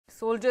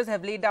soldiers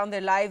have laid down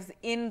their lives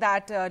in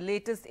that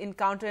latest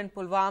encounter in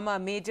Pulwama, a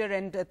major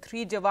and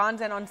 3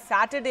 jawans. And on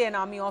Saturday, an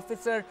army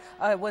officer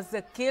was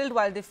killed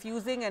while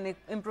defusing an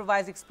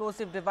improvised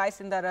explosive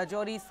device in the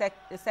Rajouri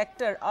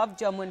sector of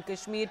Jammu and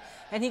Kashmir.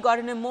 And he got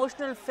an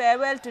emotional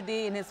farewell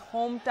today in his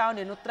hometown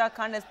in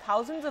Uttarkhand as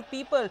thousands of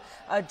people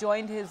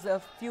joined his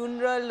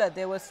funeral.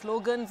 There were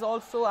slogans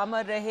also.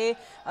 Amar, Rahe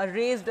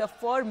raised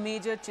for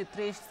Major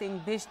Chitresh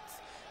Singh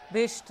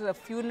Bisht's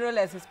funeral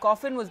as his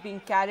coffin was being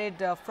carried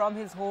from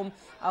his home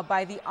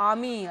by the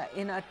army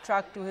in a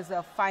truck to his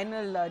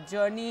final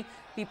journey.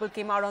 People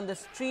came out on the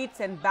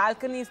streets and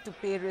balconies to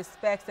pay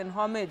respects and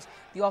homage.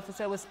 The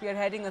officer was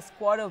spearheading a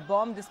squad of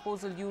bomb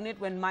disposal unit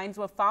when mines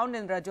were found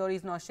in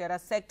Rajouri's Nowshera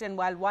sector, and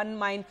while one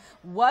mine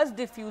was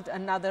defused,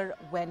 another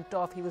went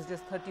off. He was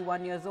just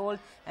 31 years old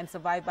and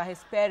survived by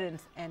his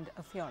parents and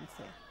a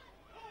fiancée.